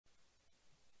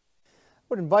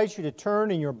would invite you to turn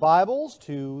in your Bibles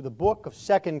to the book of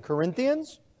 2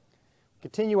 Corinthians.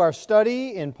 Continue our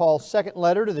study in Paul's second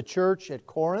letter to the church at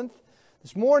Corinth.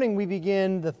 This morning we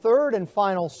begin the third and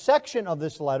final section of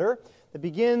this letter that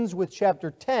begins with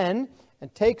chapter 10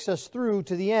 and takes us through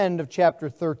to the end of chapter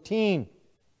 13.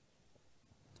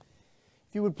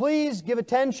 If you would please give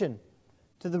attention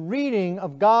to the reading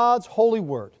of God's holy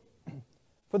word.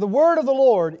 For the word of the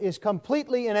Lord is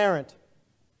completely inerrant.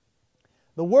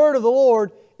 The word of the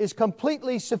Lord is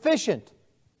completely sufficient.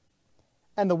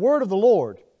 And the word of the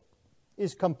Lord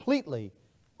is completely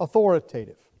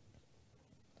authoritative.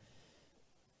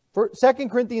 For 2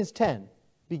 Corinthians 10,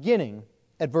 beginning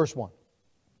at verse 1.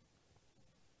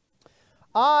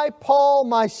 I, Paul,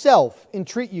 myself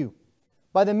entreat you,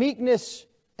 by the meekness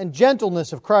and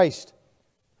gentleness of Christ,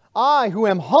 I who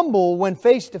am humble when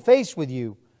face to face with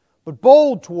you, but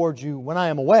bold towards you when I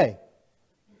am away.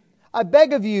 I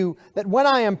beg of you that when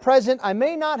I am present, I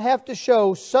may not have to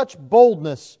show such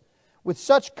boldness with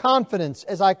such confidence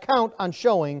as I count on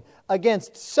showing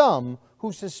against some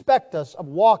who suspect us of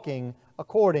walking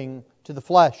according to the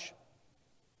flesh.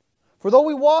 For though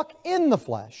we walk in the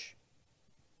flesh,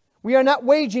 we are not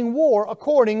waging war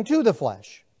according to the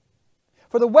flesh.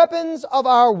 For the weapons of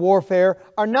our warfare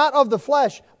are not of the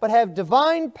flesh, but have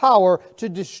divine power to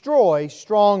destroy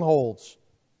strongholds.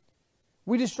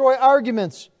 We destroy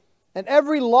arguments and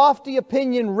every lofty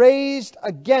opinion raised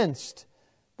against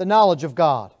the knowledge of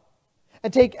God,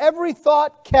 and take every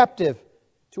thought captive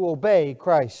to obey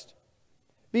Christ,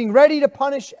 being ready to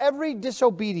punish every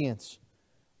disobedience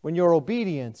when your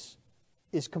obedience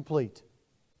is complete.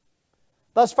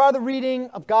 Thus far the reading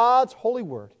of God's holy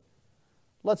word.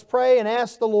 Let's pray and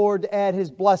ask the Lord to add His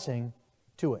blessing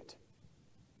to it.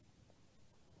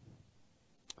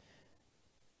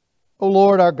 O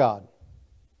Lord our God,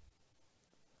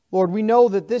 Lord, we know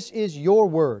that this is your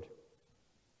word.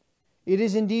 It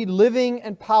is indeed living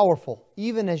and powerful,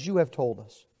 even as you have told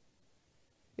us.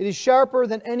 It is sharper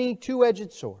than any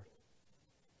two-edged sword.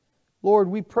 Lord,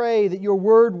 we pray that your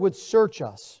word would search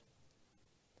us,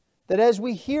 that as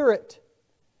we hear it,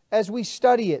 as we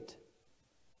study it,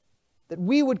 that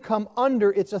we would come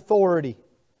under its authority,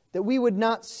 that we would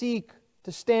not seek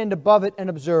to stand above it and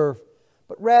observe,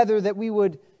 but rather that we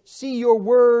would see your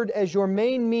word as your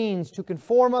main means to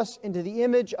conform us into the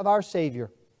image of our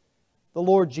Savior, the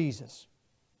Lord Jesus.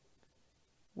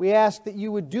 We ask that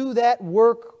you would do that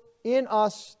work in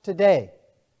us today.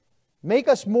 Make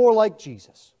us more like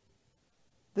Jesus.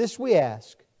 This we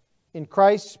ask in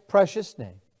Christ's precious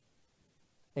name.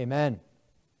 Amen.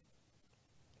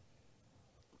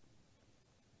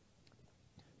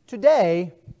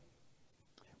 Today,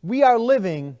 we are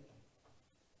living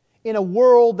in a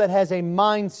world that has a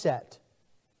mindset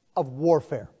of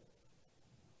warfare.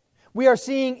 We are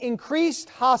seeing increased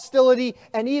hostility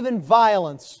and even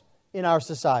violence in our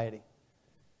society.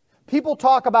 People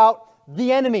talk about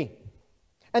the enemy,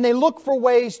 and they look for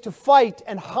ways to fight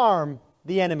and harm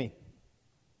the enemy.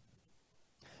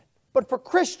 But for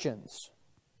Christians,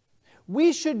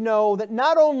 we should know that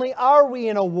not only are we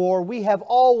in a war, we have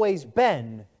always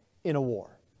been in a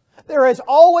war. There has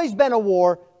always been a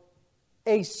war,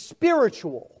 a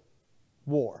spiritual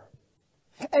war.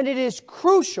 And it is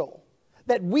crucial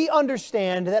that we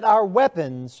understand that our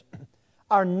weapons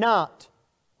are not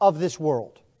of this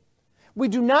world. We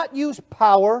do not use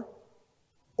power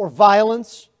or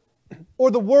violence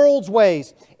or the world's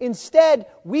ways. Instead,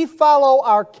 we follow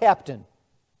our captain,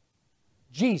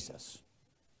 Jesus,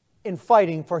 in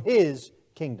fighting for His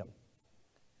kingdom.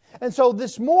 And so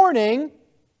this morning,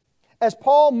 as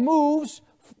Paul moves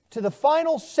to the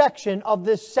final section of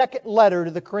this second letter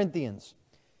to the Corinthians,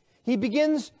 he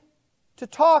begins to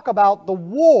talk about the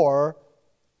war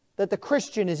that the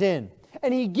Christian is in.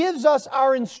 And he gives us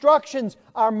our instructions,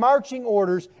 our marching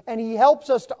orders, and he helps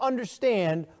us to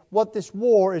understand what this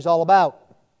war is all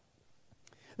about.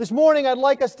 This morning I'd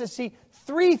like us to see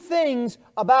three things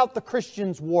about the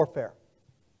Christian's warfare.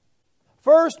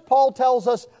 First, Paul tells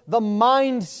us the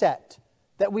mindset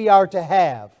that we are to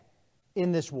have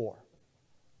in this war.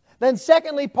 Then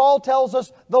secondly, Paul tells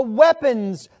us the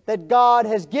weapons that God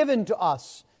has given to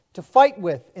us to fight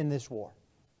with in this war.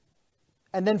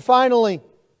 And then finally,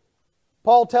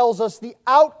 Paul tells us the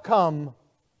outcome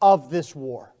of this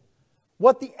war.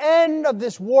 What the end of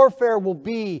this warfare will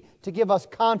be to give us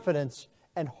confidence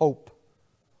and hope.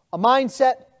 A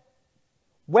mindset,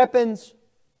 weapons,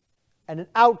 and an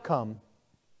outcome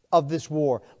of this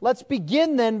war. Let's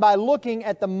begin then by looking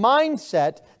at the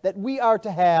mindset that we are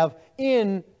to have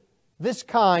in this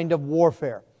kind of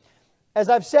warfare. As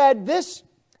I've said, this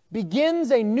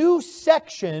begins a new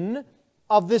section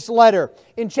of this letter.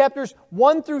 In chapters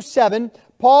 1 through 7,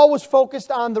 Paul was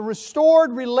focused on the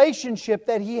restored relationship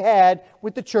that he had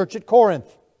with the church at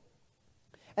Corinth.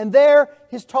 And there,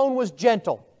 his tone was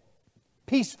gentle,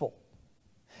 peaceful,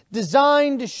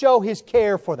 designed to show his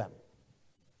care for them.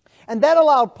 And that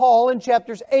allowed Paul in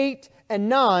chapters 8 and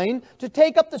 9 to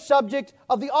take up the subject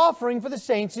of the offering for the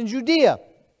saints in Judea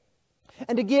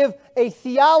and to give a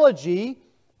theology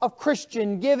of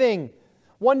Christian giving.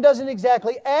 One doesn't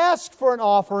exactly ask for an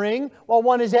offering while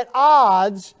one is at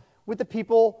odds with the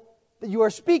people that you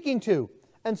are speaking to.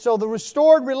 And so the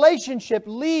restored relationship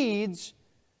leads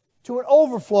to an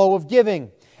overflow of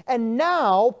giving. And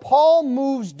now Paul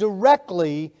moves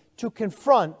directly to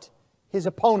confront his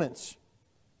opponents.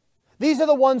 These are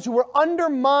the ones who were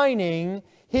undermining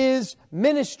his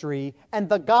ministry and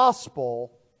the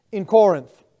gospel in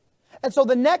Corinth. And so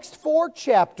the next 4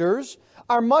 chapters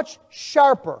are much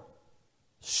sharper,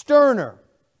 sterner.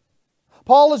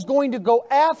 Paul is going to go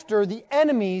after the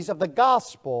enemies of the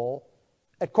gospel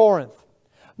at Corinth.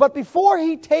 But before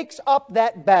he takes up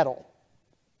that battle,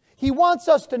 he wants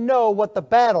us to know what the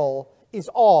battle is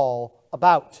all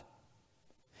about.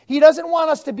 He doesn't want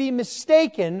us to be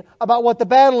mistaken about what the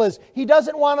battle is. He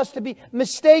doesn't want us to be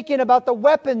mistaken about the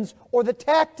weapons or the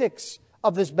tactics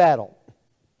of this battle.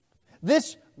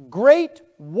 This great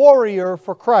warrior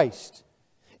for Christ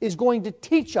is going to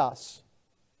teach us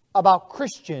about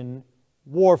Christian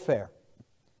warfare.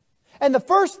 And the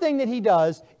first thing that he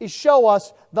does is show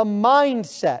us the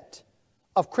mindset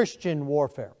of Christian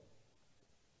warfare.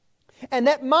 And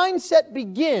that mindset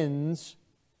begins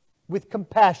with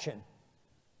compassion.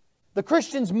 The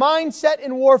Christian's mindset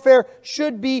in warfare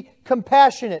should be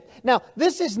compassionate. Now,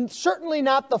 this is certainly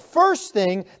not the first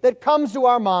thing that comes to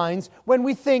our minds when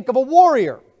we think of a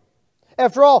warrior.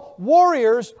 After all,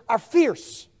 warriors are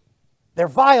fierce. They're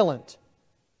violent.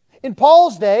 In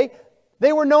Paul's day,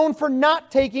 they were known for not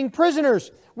taking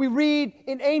prisoners. We read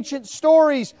in ancient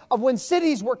stories of when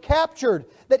cities were captured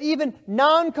that even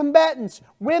non-combatants,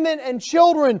 women and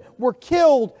children, were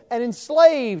killed and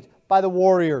enslaved by the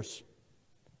warriors.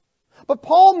 But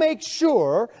Paul makes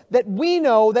sure that we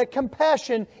know that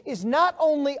compassion is not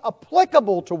only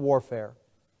applicable to warfare,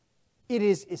 it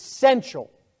is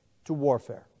essential to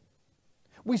warfare.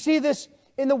 We see this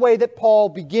in the way that Paul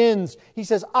begins. He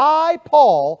says, I,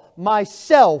 Paul,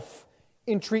 myself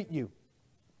entreat you.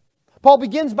 Paul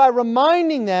begins by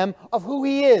reminding them of who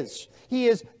he is. He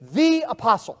is the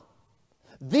apostle,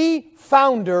 the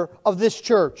founder of this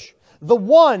church, the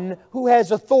one who has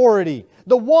authority,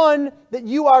 the one that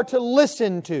you are to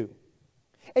listen to.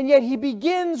 And yet he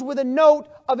begins with a note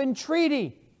of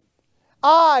entreaty.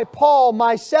 I, Paul,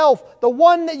 myself, the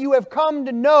one that you have come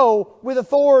to know with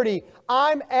authority,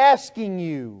 I'm asking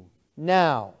you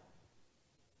now.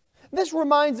 This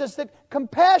reminds us that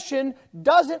compassion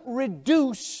doesn't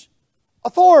reduce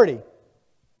authority.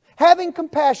 Having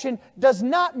compassion does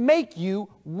not make you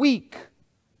weak.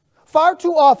 Far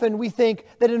too often we think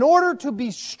that in order to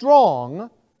be strong,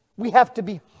 we have to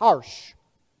be harsh.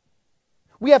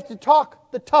 We have to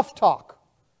talk the tough talk.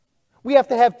 We have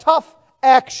to have tough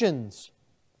actions.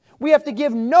 We have to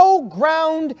give no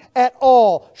ground at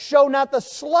all, show not the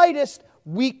slightest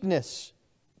weakness.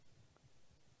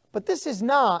 But this is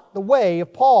not the way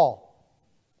of Paul.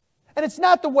 And it's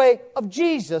not the way of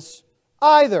Jesus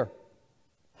either.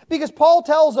 Because Paul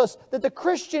tells us that the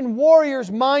Christian warrior's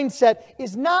mindset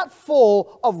is not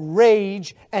full of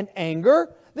rage and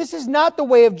anger. This is not the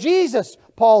way of Jesus,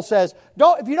 Paul says.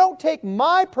 If you don't take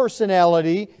my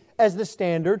personality as the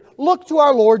standard, look to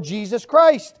our Lord Jesus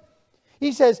Christ.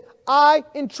 He says, I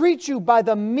entreat you by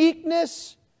the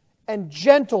meekness and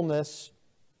gentleness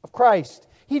of Christ.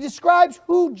 He describes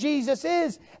who Jesus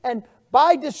is, and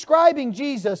by describing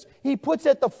Jesus, he puts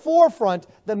at the forefront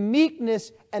the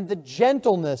meekness and the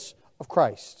gentleness of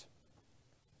Christ.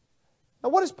 Now,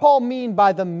 what does Paul mean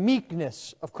by the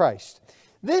meekness of Christ?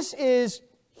 This is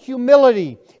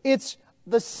humility. It's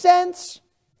the sense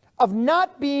of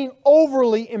not being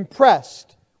overly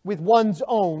impressed with one's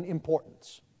own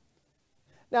importance.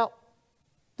 Now,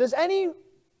 does any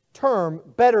term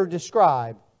better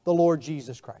describe the Lord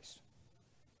Jesus Christ?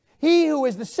 He who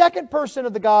is the second person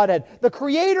of the Godhead, the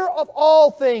creator of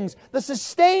all things, the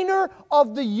sustainer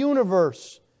of the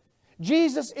universe.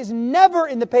 Jesus is never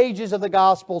in the pages of the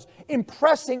Gospels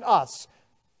impressing us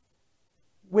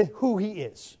with who He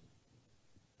is.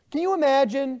 Can you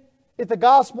imagine if the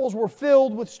Gospels were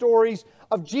filled with stories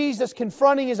of Jesus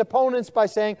confronting His opponents by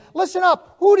saying, listen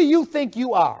up, who do you think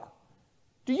you are?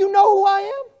 Do you know who I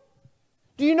am?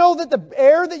 Do you know that the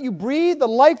air that you breathe, the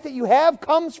life that you have,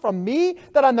 comes from me?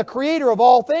 That I'm the creator of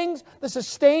all things, the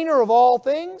sustainer of all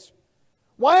things?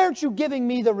 Why aren't you giving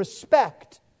me the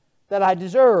respect that I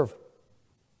deserve?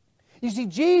 You see,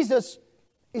 Jesus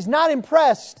is not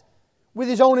impressed with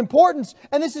his own importance.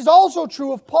 And this is also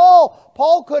true of Paul.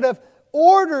 Paul could have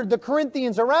ordered the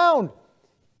Corinthians around.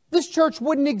 This church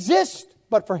wouldn't exist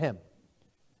but for him.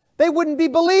 They wouldn't be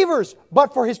believers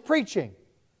but for his preaching.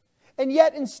 And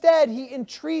yet instead he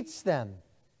entreats them.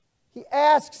 He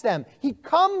asks them. He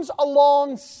comes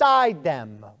alongside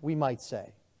them, we might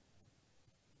say,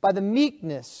 by the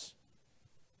meekness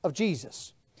of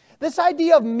Jesus. This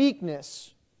idea of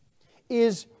meekness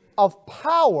is of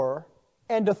power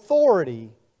and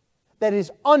authority that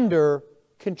is under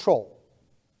control.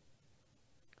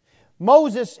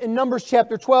 Moses in Numbers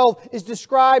chapter 12 is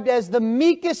described as the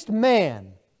meekest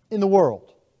man in the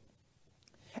world.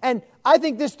 And I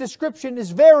think this description is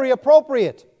very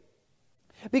appropriate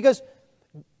because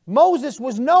Moses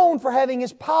was known for having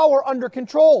his power under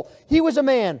control. He was a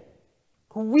man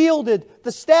who wielded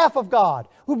the staff of God,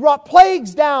 who brought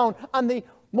plagues down on the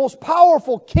most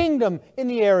powerful kingdom in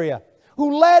the area,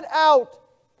 who led out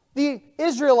the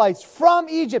Israelites from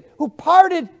Egypt, who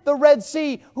parted the Red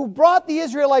Sea, who brought the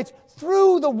Israelites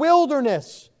through the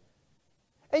wilderness.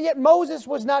 And yet Moses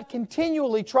was not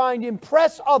continually trying to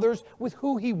impress others with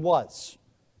who he was.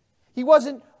 He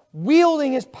wasn't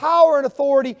wielding his power and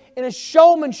authority in a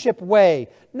showmanship way.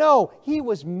 No, he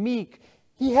was meek.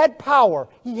 He had power.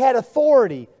 He had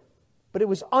authority, but it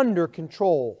was under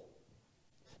control.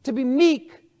 To be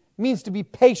meek means to be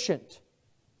patient,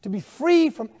 to be free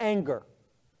from anger,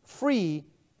 free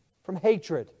from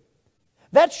hatred.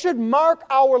 That should mark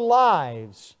our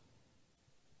lives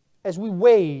as we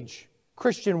wage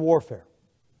Christian warfare.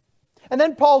 And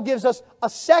then Paul gives us a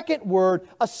second word,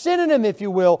 a synonym, if you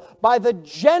will, by the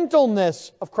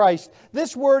gentleness of Christ.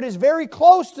 This word is very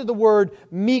close to the word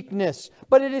meekness,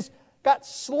 but it has got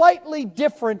slightly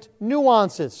different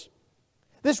nuances.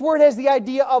 This word has the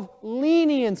idea of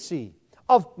leniency,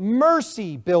 of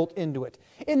mercy built into it.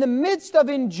 In the midst of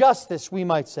injustice, we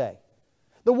might say,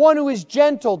 the one who is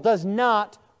gentle does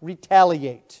not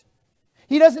retaliate.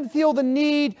 He doesn't feel the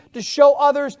need to show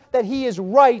others that he is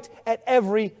right at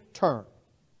every turn.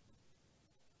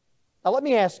 Now let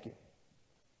me ask you,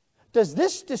 does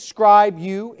this describe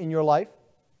you in your life?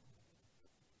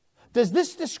 Does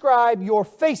this describe your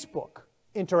Facebook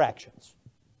interactions?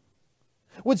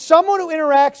 Would someone who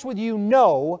interacts with you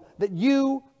know that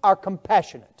you are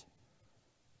compassionate?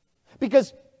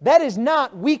 Because that is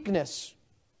not weakness,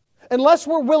 unless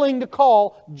we're willing to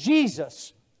call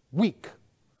Jesus weak.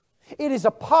 It is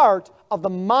a part of the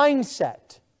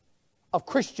mindset of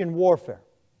Christian warfare.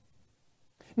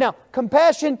 Now,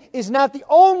 compassion is not the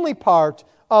only part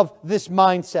of this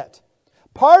mindset.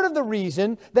 Part of the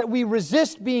reason that we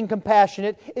resist being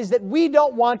compassionate is that we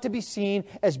don't want to be seen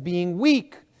as being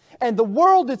weak. And the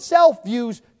world itself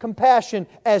views compassion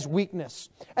as weakness.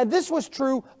 And this was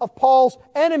true of Paul's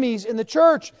enemies in the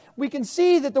church. We can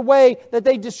see that the way that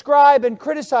they describe and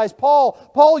criticize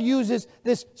Paul uses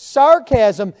this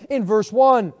sarcasm in verse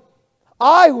 1.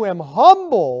 I who am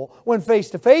humble when face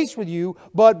to face with you,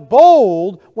 but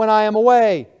bold when I am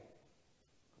away.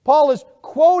 Paul is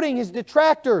quoting his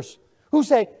detractors who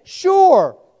say,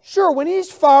 sure, when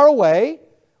he's far away,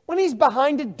 when he's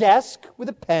behind a desk with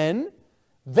a pen,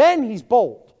 then he's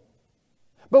bold.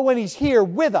 But when he's here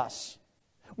with us,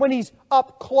 when he's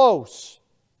up close,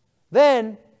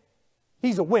 then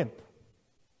he's a wimp.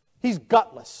 He's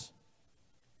gutless.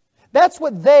 That's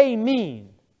what they mean,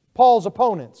 Paul's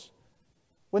opponents,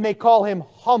 when they call him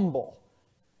humble.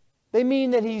 They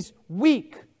mean that he's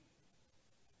weak,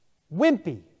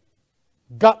 wimpy,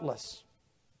 gutless.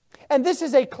 And this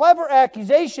is a clever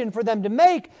accusation for them to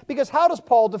make, because how does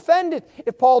Paul defend it?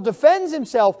 If Paul defends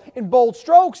himself in bold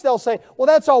strokes, they'll say, well,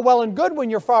 that's all well and good when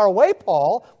you're far away,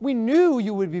 Paul. We knew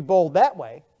you would be bold that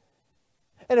way.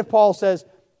 And if Paul says,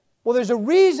 well, there's a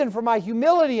reason for my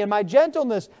humility and my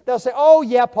gentleness, they'll say, oh,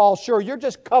 yeah, Paul, sure, you're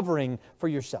just covering for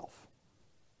yourself.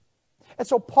 And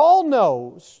so Paul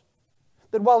knows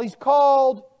that while he's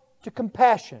called to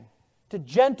compassion, to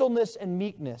gentleness and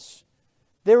meekness,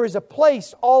 there is a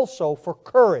place also for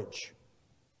courage,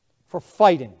 for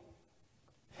fighting.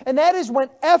 And that is when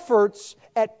efforts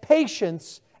at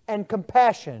patience and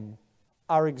compassion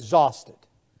are exhausted.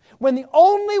 When the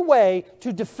only way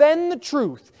to defend the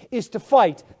truth is to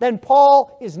fight, then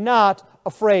Paul is not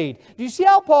afraid. Do you see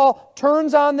how Paul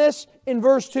turns on this in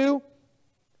verse 2?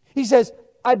 He says,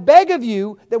 I beg of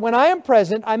you that when I am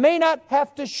present, I may not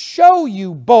have to show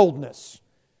you boldness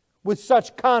with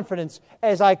such confidence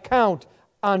as I count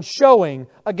on showing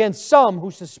against some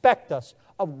who suspect us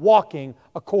of walking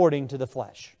according to the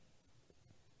flesh.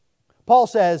 Paul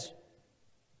says,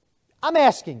 I'm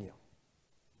asking you,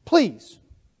 please,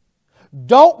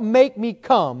 don't make me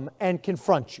come and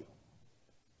confront you.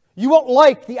 You won't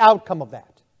like the outcome of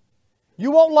that.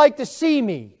 You won't like to see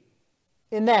me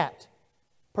in that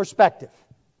perspective.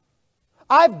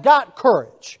 I've got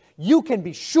courage. You can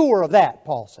be sure of that,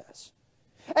 Paul says.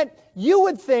 And you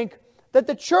would think that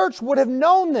the church would have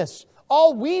known this.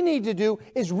 All we need to do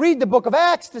is read the book of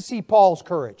Acts to see Paul's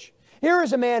courage. Here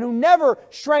is a man who never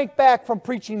shrank back from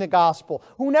preaching the gospel,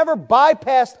 who never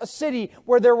bypassed a city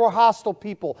where there were hostile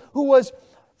people, who was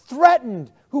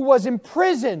threatened, who was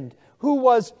imprisoned, who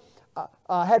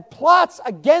had plots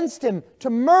against him to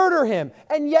murder him.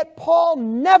 And yet Paul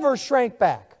never shrank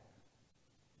back.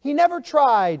 He never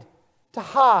tried to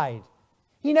hide.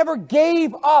 He never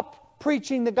gave up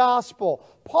preaching the gospel.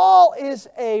 Paul is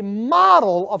a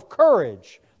model of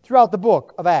courage throughout the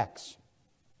book of Acts.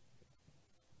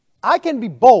 I can be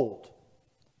bold,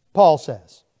 Paul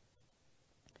says.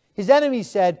 His enemies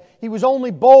said he was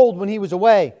only bold when he was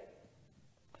away.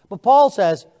 But Paul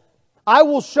says, I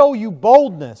will show you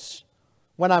boldness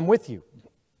when I'm with you.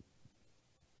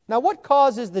 Now, what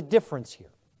causes the difference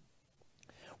here?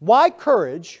 Why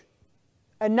courage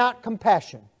and not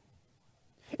compassion?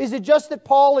 Is it just that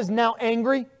Paul is now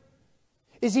angry?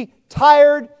 Is he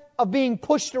tired of being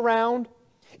pushed around?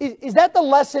 Is that the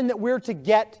lesson that we're to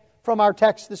get from our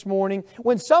text this morning?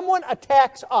 When someone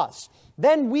attacks us,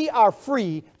 then we are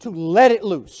free to let it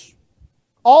loose.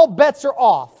 All bets are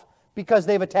off because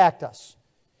they've attacked us.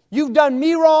 You've done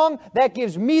me wrong, that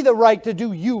gives me the right to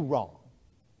do you wrong.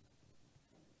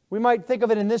 We might think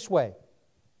of it in this way.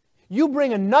 You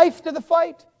bring a knife to the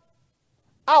fight,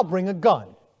 I'll bring a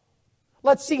gun.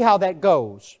 Let's see how that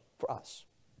goes for us.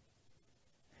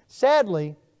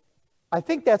 Sadly, I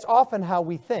think that's often how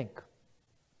we think.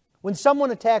 When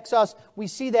someone attacks us, we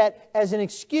see that as an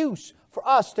excuse for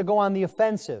us to go on the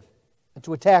offensive and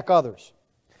to attack others.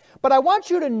 But I want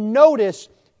you to notice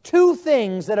two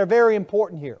things that are very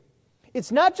important here.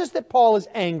 It's not just that Paul is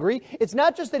angry. It's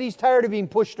not just that he's tired of being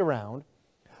pushed around.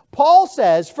 Paul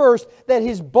says, first, that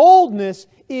his boldness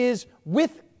is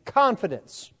with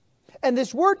confidence. And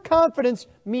this word confidence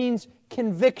means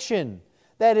conviction.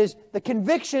 That is, the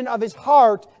conviction of his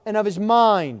heart and of his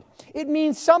mind. It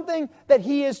means something that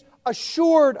he is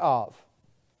assured of,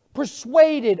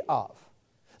 persuaded of.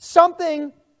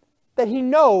 Something that he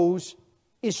knows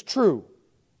is true.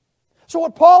 So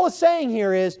what Paul is saying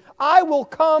here is, I will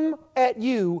come at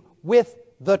you with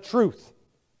the truth.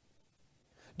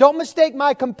 Don't mistake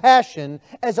my compassion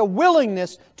as a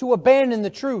willingness to abandon the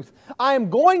truth. I am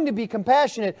going to be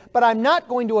compassionate, but I'm not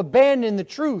going to abandon the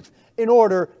truth in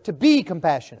order to be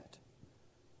compassionate.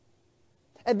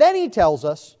 And then he tells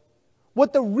us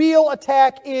what the real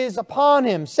attack is upon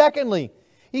him. Secondly,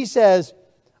 he says,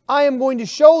 I am going to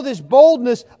show this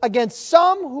boldness against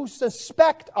some who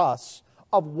suspect us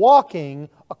of walking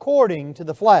according to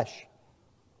the flesh.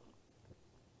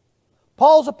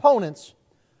 Paul's opponents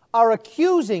are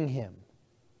accusing him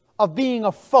of being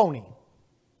a phony,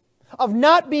 of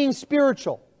not being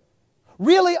spiritual,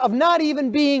 really of not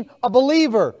even being a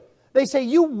believer. They say,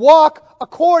 you walk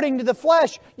according to the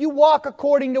flesh. You walk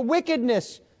according to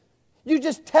wickedness. You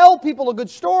just tell people a good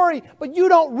story, but you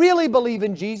don't really believe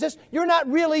in Jesus. You're not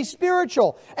really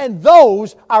spiritual. And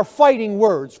those are fighting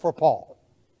words for Paul.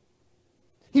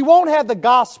 He won't have the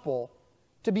gospel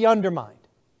to be undermined.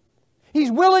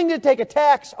 He's willing to take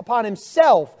attacks upon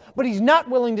himself, but he's not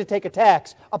willing to take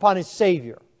attacks upon his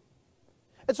Savior.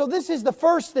 And so this is the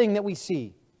first thing that we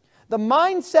see. The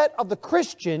mindset of the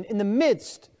Christian in the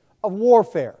midst of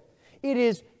warfare. It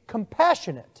is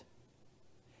compassionate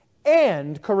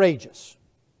and courageous.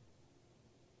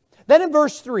 Then in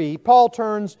verse 3, Paul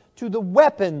turns to the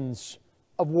weapons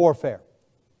of warfare.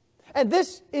 And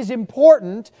this is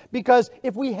important because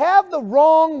if we have the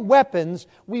wrong weapons,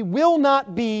 we will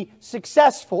not be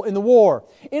successful in the war.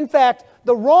 In fact,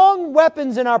 the wrong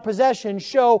weapons in our possession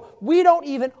show we don't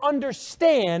even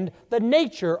understand the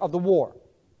nature of the war.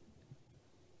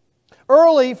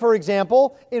 Early, for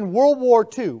example, in World War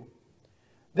II,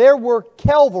 there were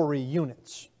cavalry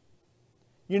units.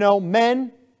 You know,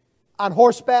 men on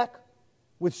horseback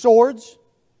with swords,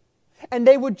 and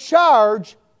they would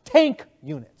charge tank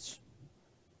units.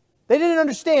 They didn't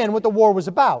understand what the war was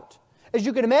about. As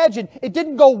you can imagine, it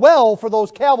didn't go well for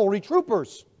those cavalry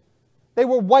troopers. They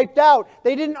were wiped out.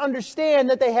 They didn't understand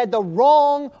that they had the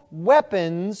wrong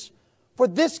weapons for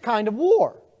this kind of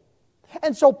war.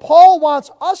 And so Paul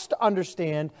wants us to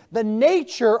understand the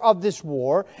nature of this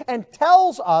war and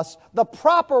tells us the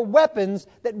proper weapons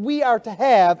that we are to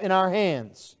have in our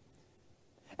hands.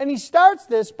 And he starts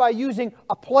this by using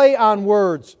a play on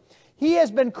words. He has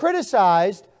been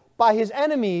criticized by his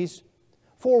enemies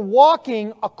for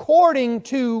walking according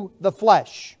to the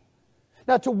flesh.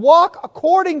 Now, to walk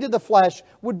according to the flesh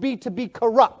would be to be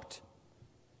corrupt,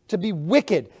 to be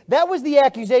wicked. That was the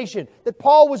accusation, that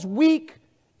Paul was weak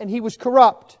and he was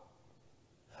corrupt.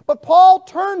 But Paul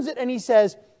turns it and he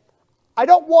says, I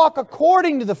don't walk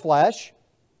according to the flesh,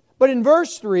 but in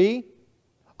verse 3,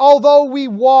 although we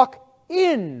walk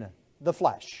in the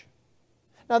flesh.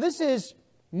 Now, this is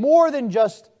more than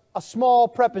just a small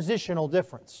prepositional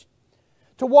difference.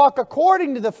 To walk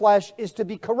according to the flesh is to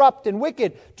be corrupt and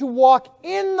wicked. To walk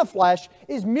in the flesh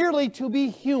is merely to be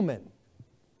human.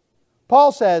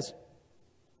 Paul says,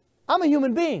 I'm a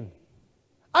human being.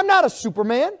 I'm not a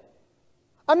Superman.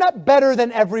 I'm not better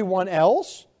than everyone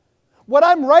else. What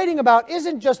I'm writing about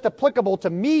isn't just applicable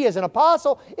to me as an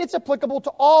apostle. It's applicable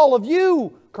to all of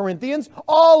you, Corinthians,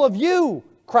 all of you,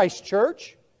 Christ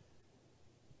Church.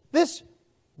 This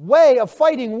way of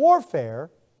fighting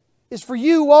warfare is for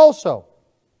you also.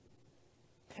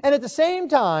 And at the same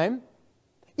time,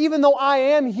 even though I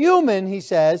am human, he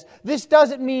says, this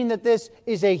doesn't mean that this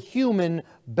is a human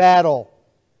battle.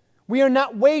 We are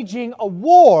not waging a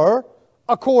war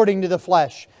according to the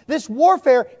flesh. This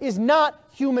warfare is not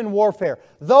human warfare.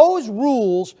 Those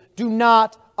rules do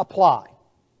not apply.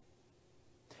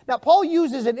 Now, Paul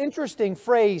uses an interesting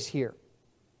phrase here.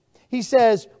 He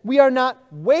says, we are not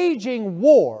waging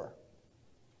war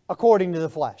according to the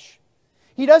flesh.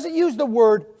 He doesn't use the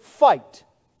word fight.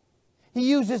 He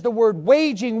uses the word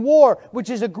waging war, which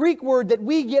is a Greek word that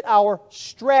we get our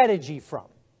strategy from.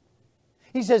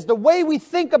 He says, the way we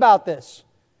think about this,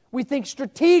 we think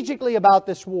strategically about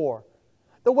this war.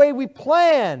 The way we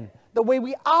plan, the way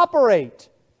we operate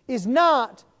is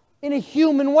not in a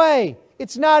human way.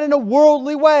 It's not in a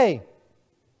worldly way.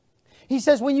 He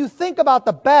says when you think about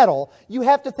the battle, you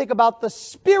have to think about the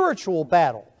spiritual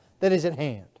battle that is at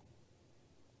hand.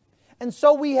 And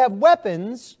so we have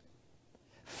weapons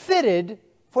fitted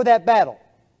for that battle.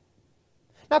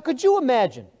 Now, could you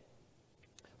imagine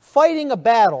fighting a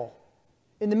battle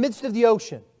in the midst of the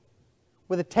ocean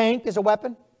with a tank as a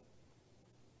weapon?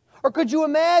 Or could you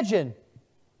imagine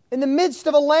in the midst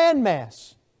of a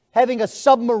landmass having a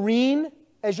submarine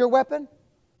as your weapon?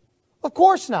 Of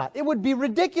course not. It would be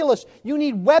ridiculous. You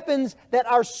need weapons that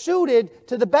are suited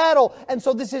to the battle. And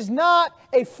so this is not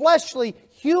a fleshly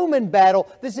human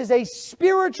battle. This is a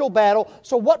spiritual battle.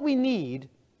 So what we need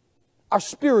are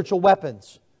spiritual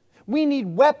weapons. We need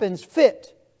weapons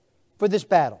fit for this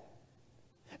battle.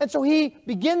 And so he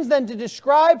begins then to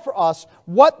describe for us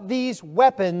what these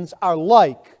weapons are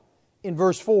like in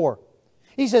verse 4.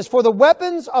 He says, for the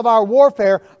weapons of our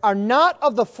warfare are not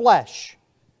of the flesh,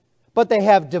 but they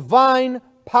have divine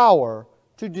power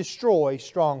to destroy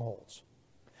strongholds.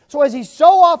 So as he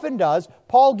so often does,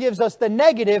 Paul gives us the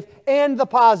negative and the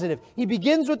positive. He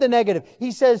begins with the negative.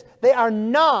 He says they are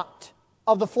not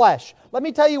of the flesh. Let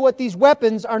me tell you what these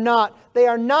weapons are not. They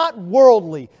are not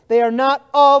worldly. They are not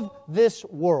of this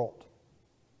world.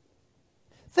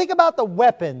 Think about the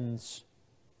weapons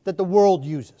that the world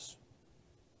uses.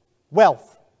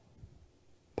 Wealth,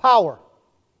 power,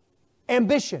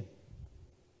 ambition,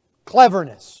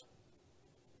 cleverness.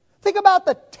 Think about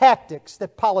the tactics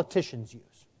that politicians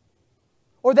use,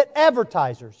 or that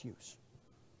advertisers use,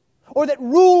 or that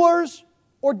rulers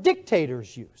or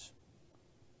dictators use.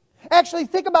 Actually,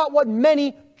 think about what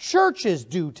many churches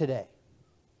do today.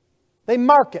 They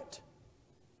market.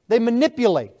 They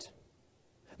manipulate.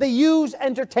 They use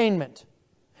entertainment.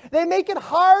 They make it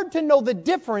hard to know the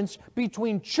difference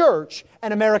between church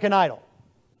and American Idol.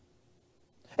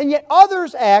 And yet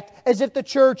others act as if the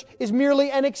church is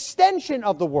merely an extension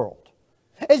of the world,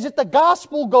 as if the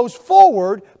gospel goes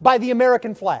forward by the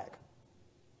American flag,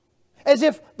 as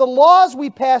if the laws we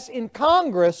pass in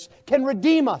Congress can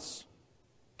redeem us,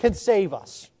 can save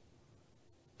us.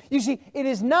 You see, it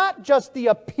is not just the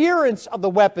appearance of the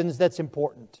weapons that's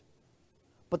important,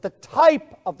 but the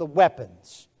type of the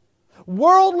weapons.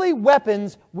 Worldly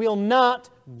weapons will not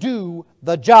do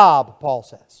the job, Paul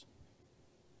says.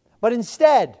 But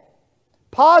instead,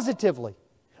 positively,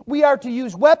 we are to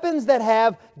use weapons that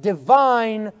have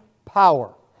divine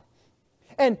power.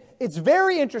 And it's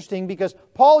very interesting because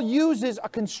Paul uses a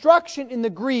construction in the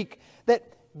Greek that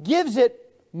gives it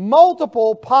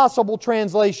multiple possible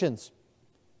translations.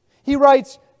 He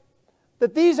writes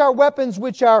that these are weapons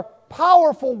which are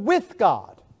powerful with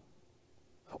God,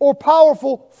 or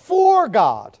powerful for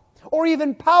God, or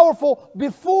even powerful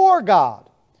before God.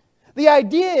 The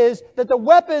idea is that the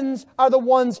weapons are the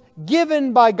ones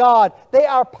given by God. They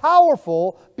are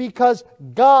powerful because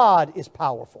God is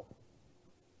powerful.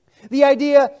 The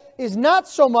idea is not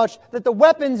so much that the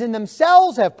weapons in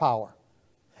themselves have power,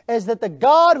 as that the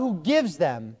God who gives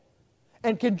them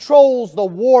and controls the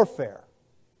warfare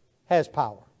has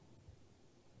power.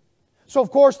 So, of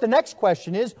course, the next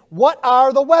question is, what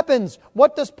are the weapons?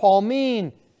 What does Paul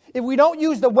mean? If we don't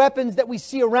use the weapons that we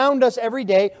see around us every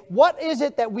day, what is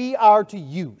it that we are to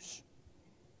use?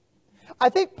 I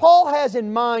think Paul has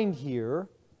in mind here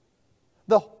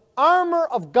the armor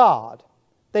of God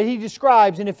that he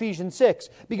describes in Ephesians 6.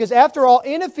 Because after all,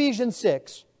 in Ephesians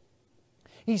 6,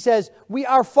 he says, we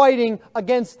are fighting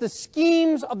against the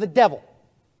schemes of the devil.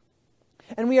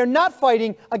 And we are not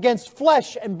fighting against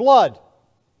flesh and blood,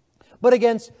 but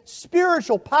against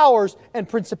spiritual powers and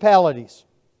principalities.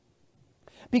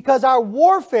 Because our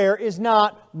warfare is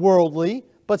not worldly,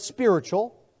 but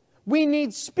spiritual, we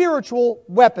need spiritual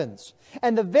weapons.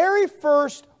 And the very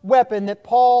first weapon that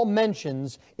Paul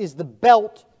mentions is the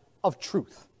belt of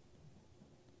truth.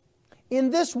 In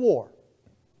this war,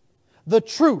 the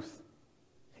truth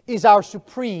is our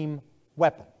supreme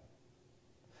weapon.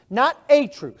 Not a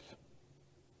truth,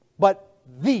 but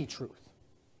the truth.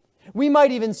 We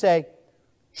might even say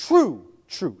true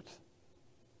truth.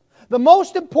 The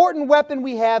most important weapon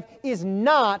we have is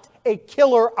not a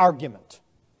killer argument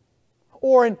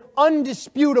or an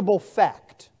undisputable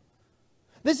fact.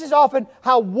 This is often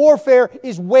how warfare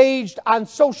is waged on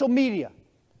social media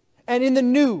and in the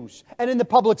news and in the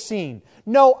public scene.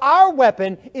 No, our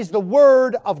weapon is the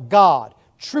Word of God,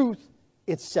 truth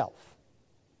itself.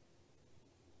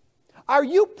 Are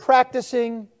you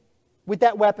practicing with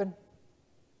that weapon?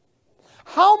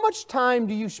 How much time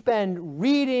do you spend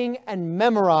reading and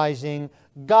memorizing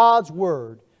God's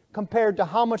Word compared to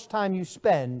how much time you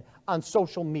spend on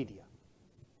social media?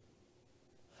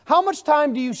 How much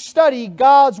time do you study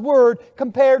God's Word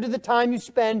compared to the time you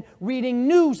spend reading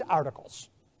news articles?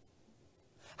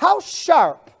 How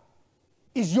sharp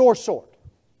is your sword?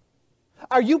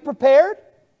 Are you prepared?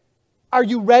 Are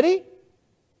you ready?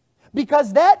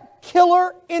 Because that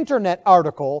killer internet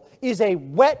article is a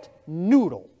wet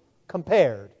noodle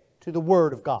compared to the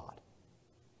Word of God.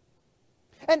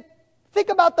 And think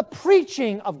about the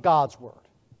preaching of God's Word.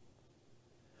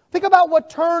 Think about what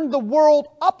turned the world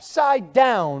upside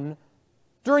down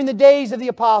during the days of the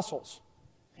apostles.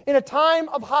 In a time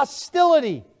of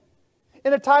hostility,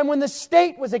 in a time when the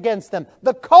state was against them,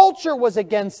 the culture was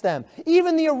against them,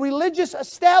 even the religious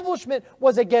establishment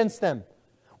was against them.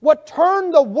 What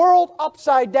turned the world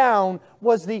upside down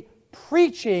was the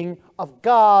preaching of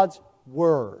God's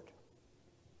Word.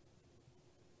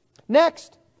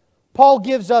 Next, Paul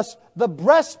gives us the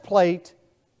breastplate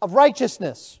of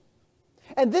righteousness.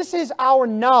 And this is our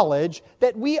knowledge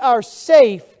that we are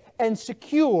safe and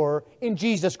secure in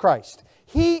Jesus Christ.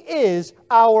 He is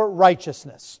our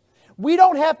righteousness. We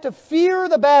don't have to fear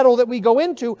the battle that we go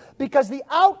into because the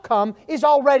outcome is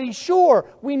already sure.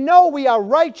 We know we are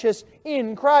righteous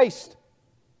in Christ.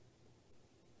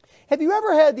 Have you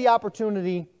ever had the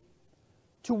opportunity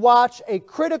to watch a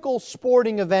critical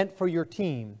sporting event for your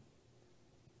team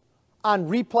on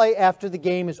replay after the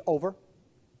game is over?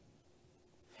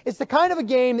 It's the kind of a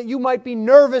game that you might be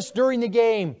nervous during the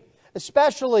game,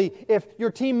 especially if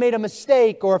your team made a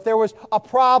mistake or if there was a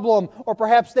problem or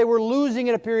perhaps they were losing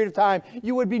in a period of time.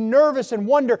 You would be nervous and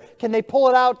wonder, can they pull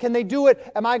it out? Can they do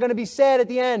it? Am I going to be sad at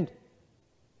the end?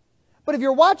 But if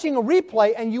you're watching a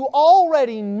replay and you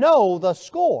already know the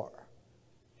score,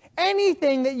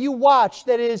 anything that you watch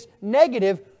that is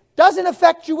negative doesn't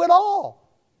affect you at all.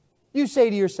 You say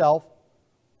to yourself,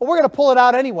 well, we're going to pull it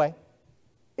out anyway.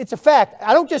 It's a fact.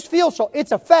 I don't just feel so.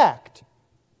 It's a fact.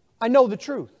 I know the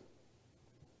truth.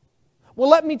 Well,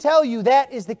 let me tell you,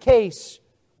 that is the case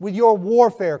with your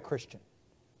warfare, Christian.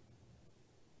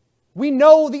 We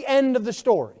know the end of the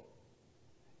story.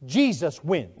 Jesus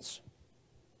wins.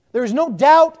 There is no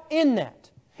doubt in that.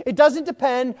 It doesn't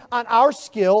depend on our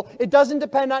skill. It doesn't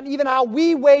depend on even how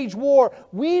we wage war.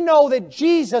 We know that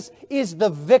Jesus is the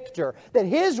victor, that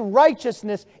His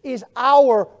righteousness is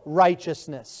our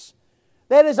righteousness.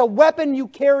 That is a weapon you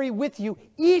carry with you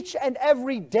each and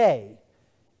every day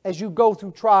as you go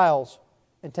through trials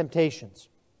and temptations.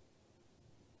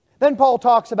 Then Paul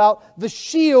talks about the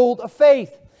shield of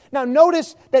faith. Now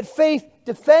notice that faith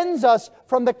defends us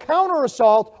from the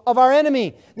counter-assault of our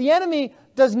enemy. The enemy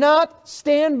does not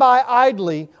stand by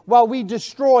idly while we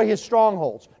destroy his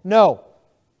strongholds. No.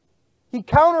 He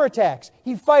counterattacks.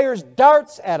 He fires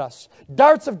darts at us.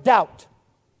 Darts of doubt.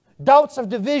 Darts of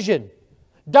division.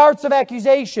 Darts of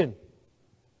accusation.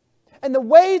 And the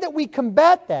way that we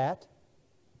combat that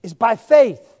is by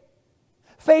faith.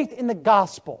 Faith in the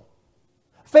gospel.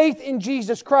 Faith in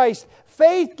Jesus Christ.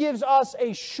 Faith gives us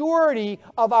a surety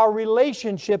of our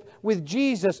relationship with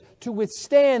Jesus to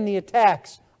withstand the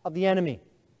attacks of the enemy.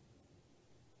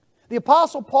 The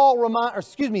Apostle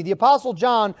the Apostle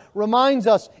John reminds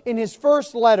us in his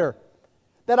first letter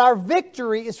that our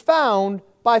victory is found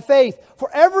by faith. For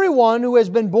everyone who has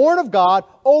been born of God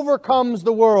overcomes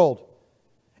the world.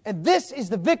 And this is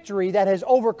the victory that has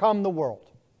overcome the world.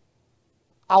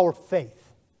 Our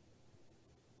faith.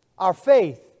 Our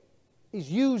faith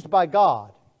is used by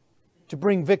God to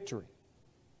bring victory.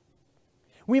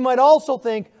 We might also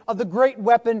think of the great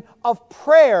weapon of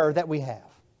prayer that we have.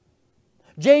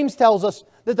 James tells us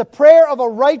that the prayer of a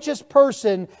righteous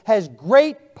person has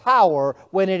great power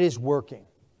when it is working.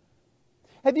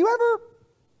 Have you ever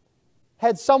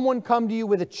had someone come to you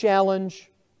with a challenge?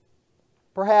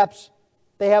 Perhaps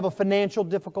they have a financial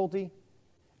difficulty,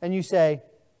 and you say,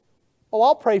 "Oh,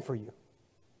 I'll pray for you.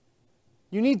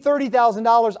 You need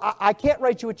 $30,000. I can't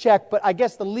write you a check, but I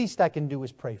guess the least I can do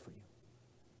is pray for you."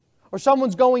 Or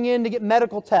someone's going in to get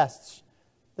medical tests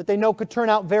that they know could turn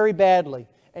out very badly.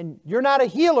 And you're not a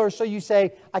healer, so you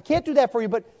say, "I can't do that for you,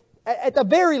 but at the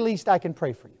very least I can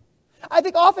pray for you." I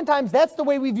think oftentimes that's the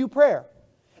way we view prayer.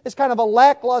 It's kind of a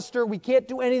lackluster, we can't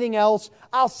do anything else.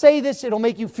 I'll say this, it'll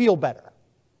make you feel better.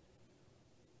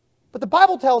 But the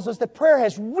Bible tells us that prayer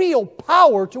has real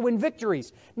power to win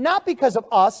victories. Not because of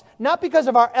us, not because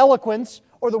of our eloquence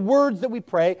or the words that we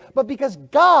pray, but because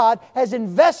God has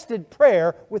invested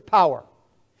prayer with power.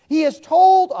 He has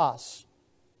told us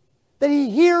that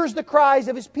He hears the cries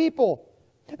of His people.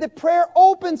 That prayer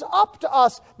opens up to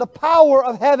us the power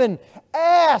of heaven.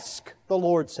 Ask, the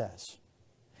Lord says,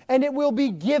 and it will be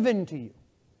given to you.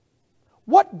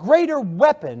 What greater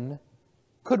weapon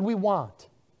could we want?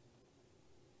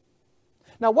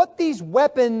 Now, what these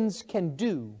weapons can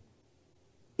do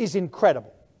is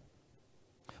incredible.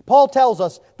 Paul tells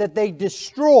us that they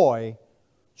destroy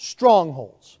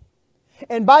strongholds.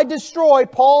 And by destroy,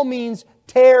 Paul means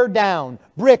tear down,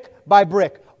 brick by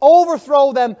brick.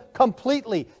 Overthrow them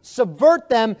completely. Subvert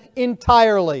them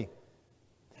entirely.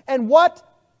 And what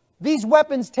these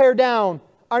weapons tear down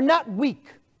are not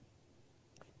weak,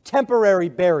 temporary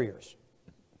barriers.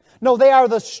 No, they are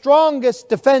the strongest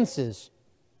defenses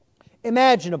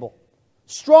imaginable.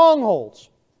 Strongholds,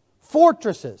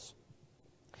 fortresses.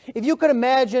 If you could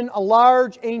imagine a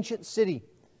large ancient city,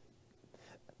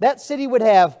 that city would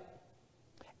have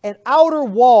an outer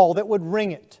wall that would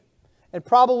ring it and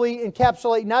probably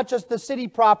encapsulate not just the city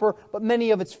proper, but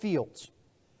many of its fields.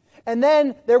 And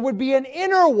then there would be an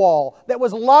inner wall that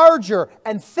was larger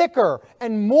and thicker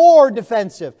and more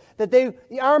defensive, that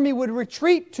the army would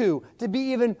retreat to be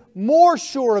even more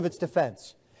sure of its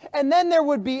defense. And then there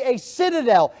would be a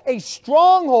citadel, a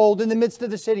stronghold in the midst of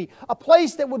the city, a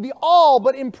place that would be all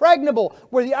but impregnable,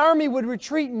 where the army would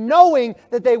retreat knowing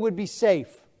that they would be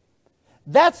safe.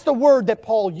 That's the word that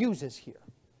Paul uses here.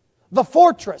 The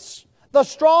fortress, the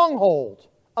stronghold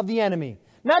of the enemy.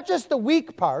 Not just the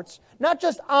weak parts, not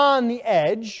just on the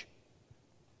edge.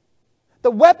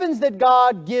 The weapons that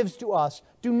God gives to us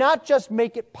do not just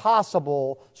make it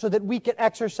possible so that we can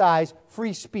exercise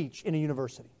free speech in a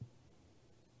university,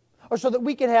 or so that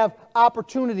we can have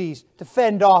opportunities to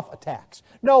fend off attacks.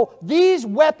 No, these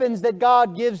weapons that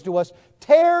God gives to us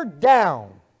tear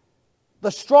down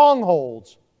the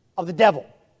strongholds of the devil.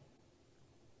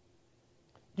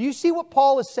 Do you see what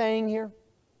Paul is saying here?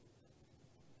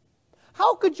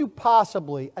 How could you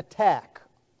possibly attack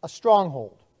a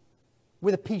stronghold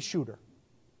with a pea shooter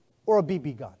or a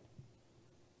BB gun?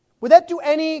 Would that do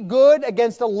any good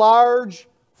against a large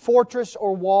fortress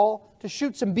or wall to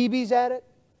shoot some BBs at it?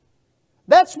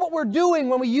 That's what we're doing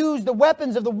when we use the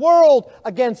weapons of the world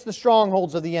against the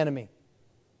strongholds of the enemy.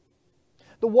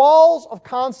 The walls of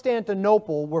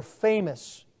Constantinople were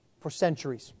famous for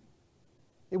centuries.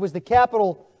 It was the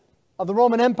capital of the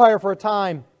Roman Empire for a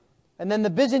time, and then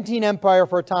the Byzantine Empire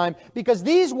for a time, because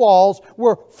these walls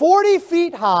were 40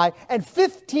 feet high and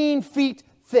 15 feet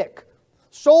thick.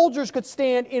 Soldiers could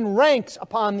stand in ranks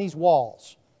upon these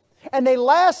walls. And they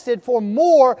lasted for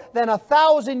more than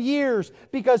 1,000 years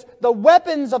because the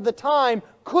weapons of the time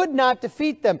could not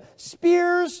defeat them.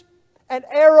 Spears and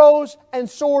arrows and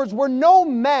swords were no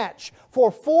match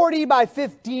for 40 by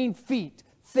 15 feet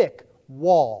thick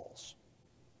walls.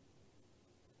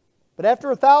 But after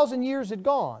 1,000 years had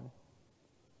gone,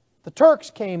 the Turks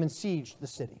came and sieged the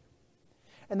city.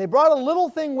 And they brought a little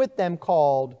thing with them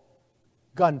called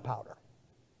gunpowder.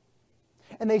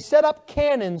 And they set up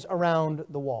cannons around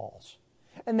the walls.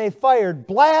 And they fired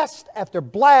blast after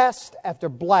blast after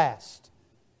blast.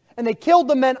 And they killed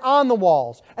the men on the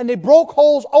walls. And they broke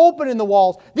holes open in the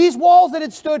walls. These walls that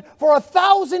had stood for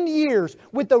 1,000 years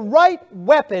with the right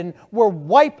weapon were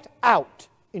wiped out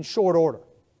in short order.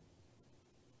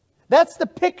 That's the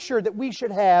picture that we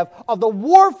should have of the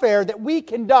warfare that we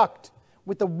conduct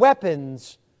with the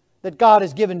weapons that God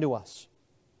has given to us.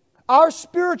 Our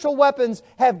spiritual weapons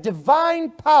have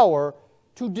divine power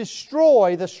to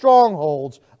destroy the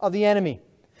strongholds of the enemy.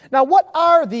 Now, what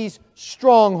are these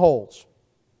strongholds?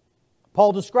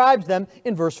 Paul describes them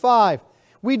in verse 5.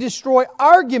 We destroy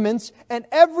arguments and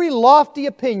every lofty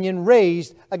opinion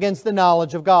raised against the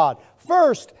knowledge of God.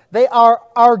 First, they are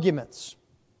arguments.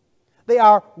 They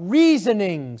are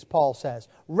reasonings, Paul says.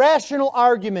 Rational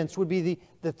arguments would be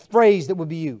the phrase that would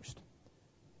be used.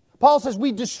 Paul says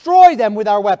we destroy them with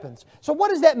our weapons. So what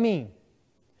does that mean?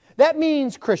 That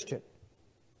means, Christian,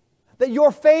 that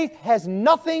your faith has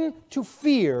nothing to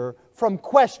fear from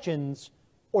questions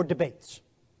or debates.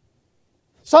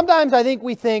 Sometimes I think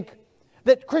we think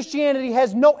that Christianity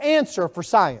has no answer for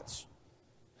science,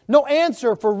 no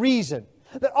answer for reason,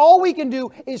 that all we can do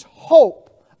is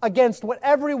hope against what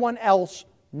everyone else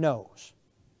knows.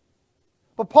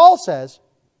 But Paul says,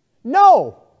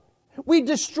 no, we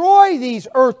destroy these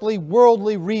earthly,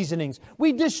 worldly reasonings.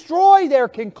 We destroy their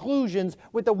conclusions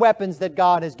with the weapons that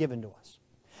God has given to us.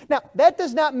 Now, that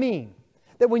does not mean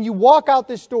that when you walk out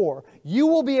this door, you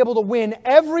will be able to win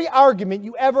every argument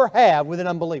you ever have with an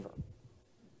unbeliever.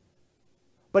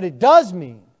 But it does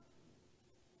mean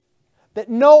that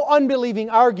no unbelieving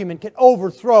argument can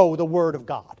overthrow the Word of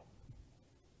God.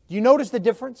 Do you notice the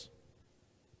difference?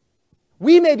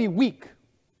 We may be weak,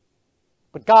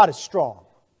 but God is strong.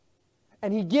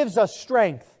 And He gives us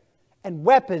strength and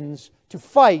weapons to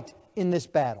fight in this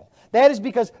battle. That is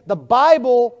because the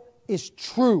Bible is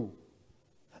true.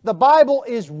 The Bible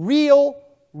is real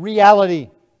reality.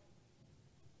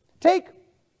 Take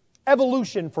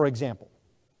evolution, for example.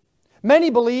 Many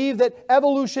believe that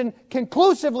evolution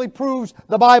conclusively proves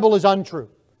the Bible is untrue.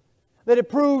 That it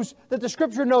proves that the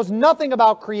Scripture knows nothing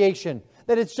about creation.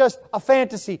 That it's just a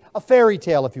fantasy, a fairy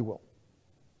tale, if you will.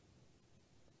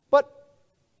 But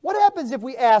what happens if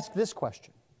we ask this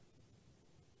question?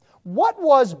 What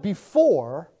was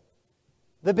before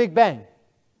the Big Bang?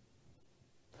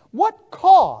 What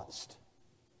caused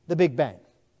the Big Bang?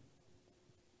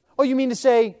 Oh, you mean to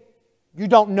say you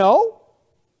don't know?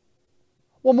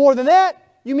 Well, more than that,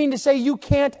 you mean to say you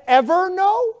can't ever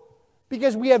know?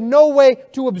 Because we have no way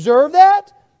to observe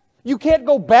that? You can't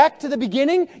go back to the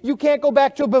beginning? You can't go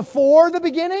back to before the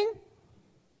beginning?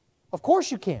 Of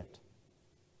course you can't.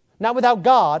 Not without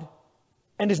God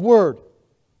and His Word.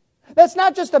 That's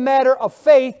not just a matter of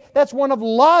faith, that's one of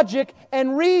logic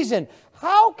and reason.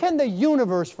 How can the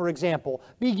universe, for example,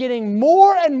 be getting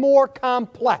more and more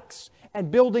complex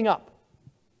and building up?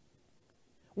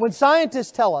 When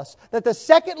scientists tell us that the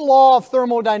second law of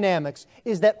thermodynamics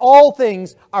is that all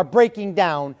things are breaking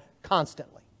down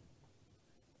constantly.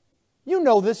 You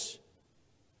know this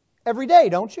every day,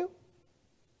 don't you?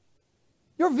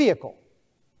 Your vehicle.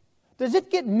 Does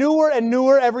it get newer and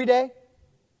newer every day?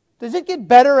 Does it get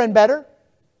better and better?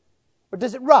 Or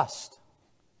does it rust?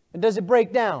 And does it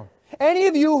break down? Any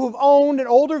of you who've owned an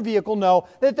older vehicle know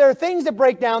that there are things that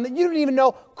break down that you didn't even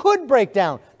know could break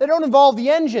down. They don't involve the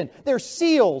engine. They're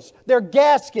seals, they're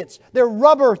gaskets, they're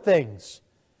rubber things.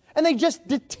 And they just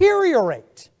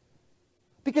deteriorate.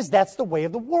 Because that's the way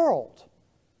of the world.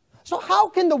 So how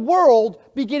can the world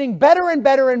be getting better and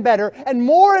better and better and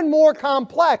more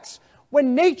complex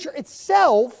when nature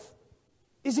itself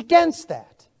is against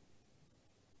that?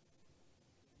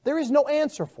 There is no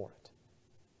answer for it.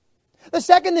 The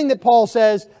second thing that Paul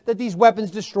says that these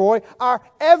weapons destroy are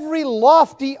every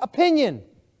lofty opinion.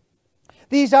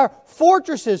 These are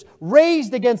fortresses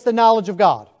raised against the knowledge of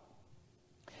God.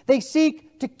 They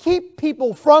seek to keep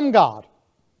people from God,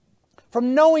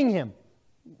 from knowing Him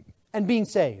and being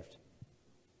saved.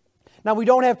 Now, we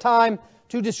don't have time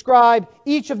to describe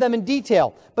each of them in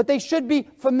detail, but they should be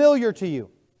familiar to you.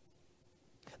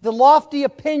 The lofty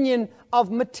opinion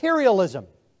of materialism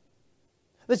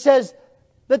that says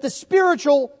that the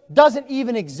spiritual doesn't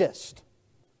even exist.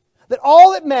 That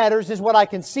all that matters is what I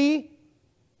can see,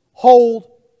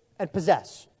 hold, and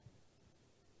possess.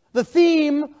 The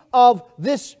theme of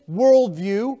this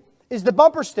worldview is the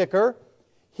bumper sticker,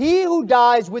 "He who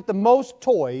dies with the most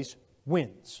toys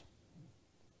wins."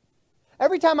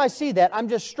 Every time I see that, I'm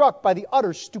just struck by the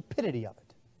utter stupidity of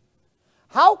it.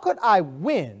 How could I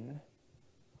win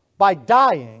by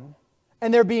dying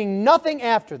and there being nothing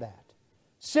after that?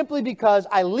 Simply because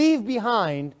I leave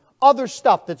behind other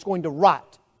stuff that's going to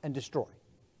rot and destroy.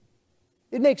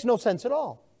 It makes no sense at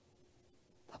all.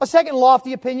 A second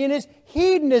lofty opinion is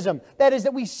hedonism. That is,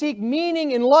 that we seek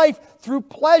meaning in life through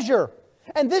pleasure.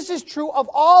 And this is true of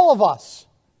all of us.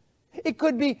 It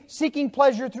could be seeking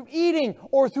pleasure through eating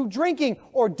or through drinking,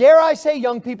 or dare I say,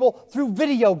 young people, through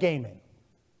video gaming.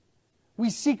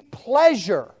 We seek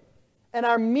pleasure and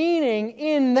our meaning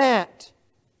in that.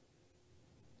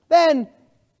 Then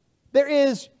there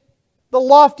is the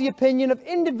lofty opinion of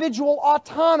individual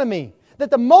autonomy,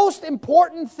 that the most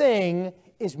important thing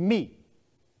is me,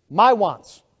 my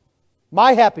wants,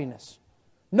 my happiness.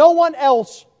 No one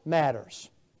else matters.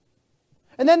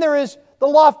 And then there is the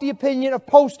lofty opinion of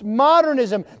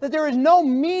postmodernism, that there is no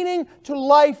meaning to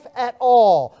life at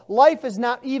all. Life is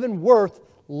not even worth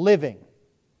living.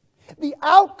 The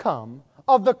outcome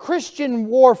of the Christian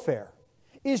warfare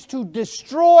is to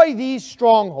destroy these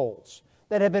strongholds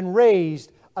that have been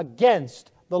raised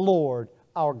against the Lord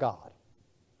our God.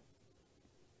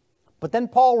 But then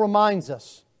Paul reminds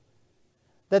us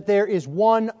that there is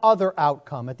one other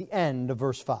outcome at the end of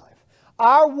verse 5.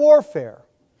 Our warfare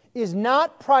is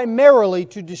not primarily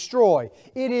to destroy.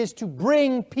 It is to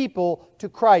bring people to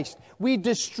Christ. We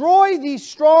destroy these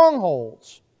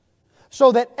strongholds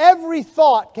so that every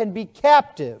thought can be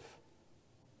captive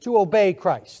to obey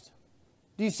Christ.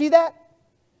 Do you see that?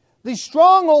 These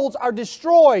strongholds are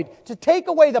destroyed to take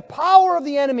away the power of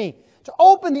the enemy, to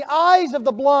open the eyes of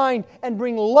the blind and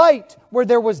bring light where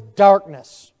there was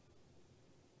darkness.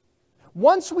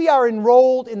 Once we are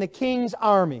enrolled in the King's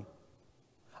army,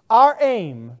 our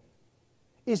aim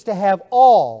is to have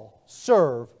all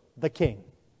serve the King.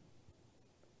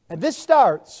 And this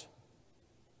starts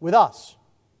with us.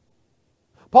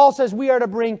 Paul says we are to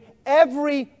bring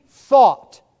every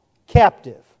thought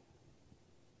captive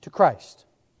to Christ.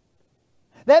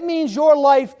 That means your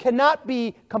life cannot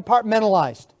be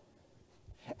compartmentalized.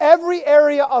 Every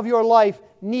area of your life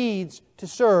needs to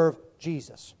serve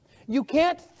Jesus. You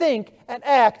can't think and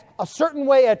act a certain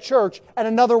way at church and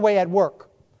another way at work,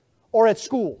 or at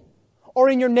school, or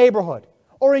in your neighborhood,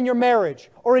 or in your marriage,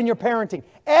 or in your parenting.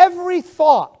 Every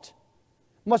thought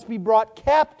must be brought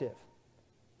captive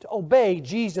to obey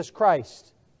Jesus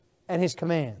Christ and His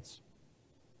commands.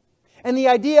 And the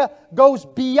idea goes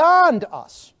beyond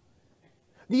us.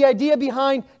 The idea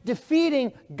behind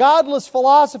defeating godless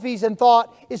philosophies and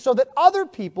thought is so that other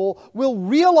people will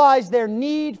realize their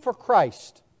need for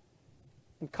Christ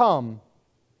and come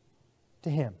to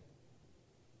Him.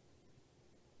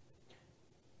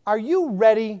 Are you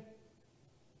ready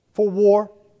for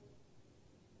war?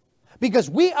 Because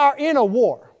we are in a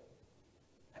war,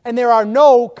 and there are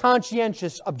no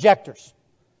conscientious objectors.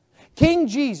 King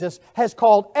Jesus has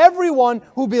called everyone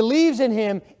who believes in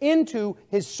Him into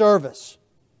His service.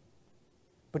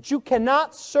 But you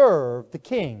cannot serve the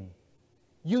King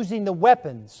using the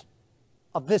weapons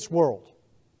of this world.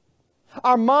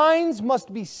 Our minds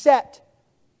must be set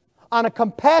on a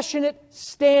compassionate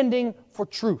standing for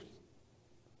truth.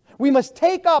 We must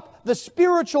take up the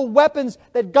spiritual weapons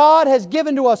that God has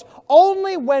given to us.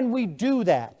 Only when we do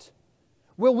that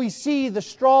will we see the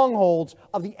strongholds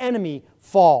of the enemy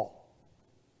fall.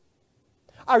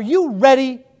 Are you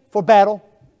ready for battle?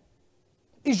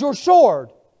 Is your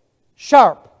sword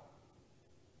sharp?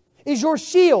 Is your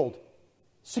shield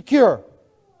secure?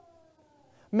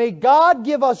 May God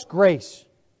give us grace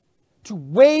to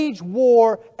wage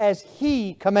war as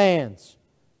He commands,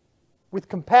 with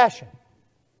compassion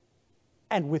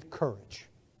and with courage.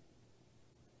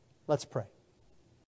 Let's pray.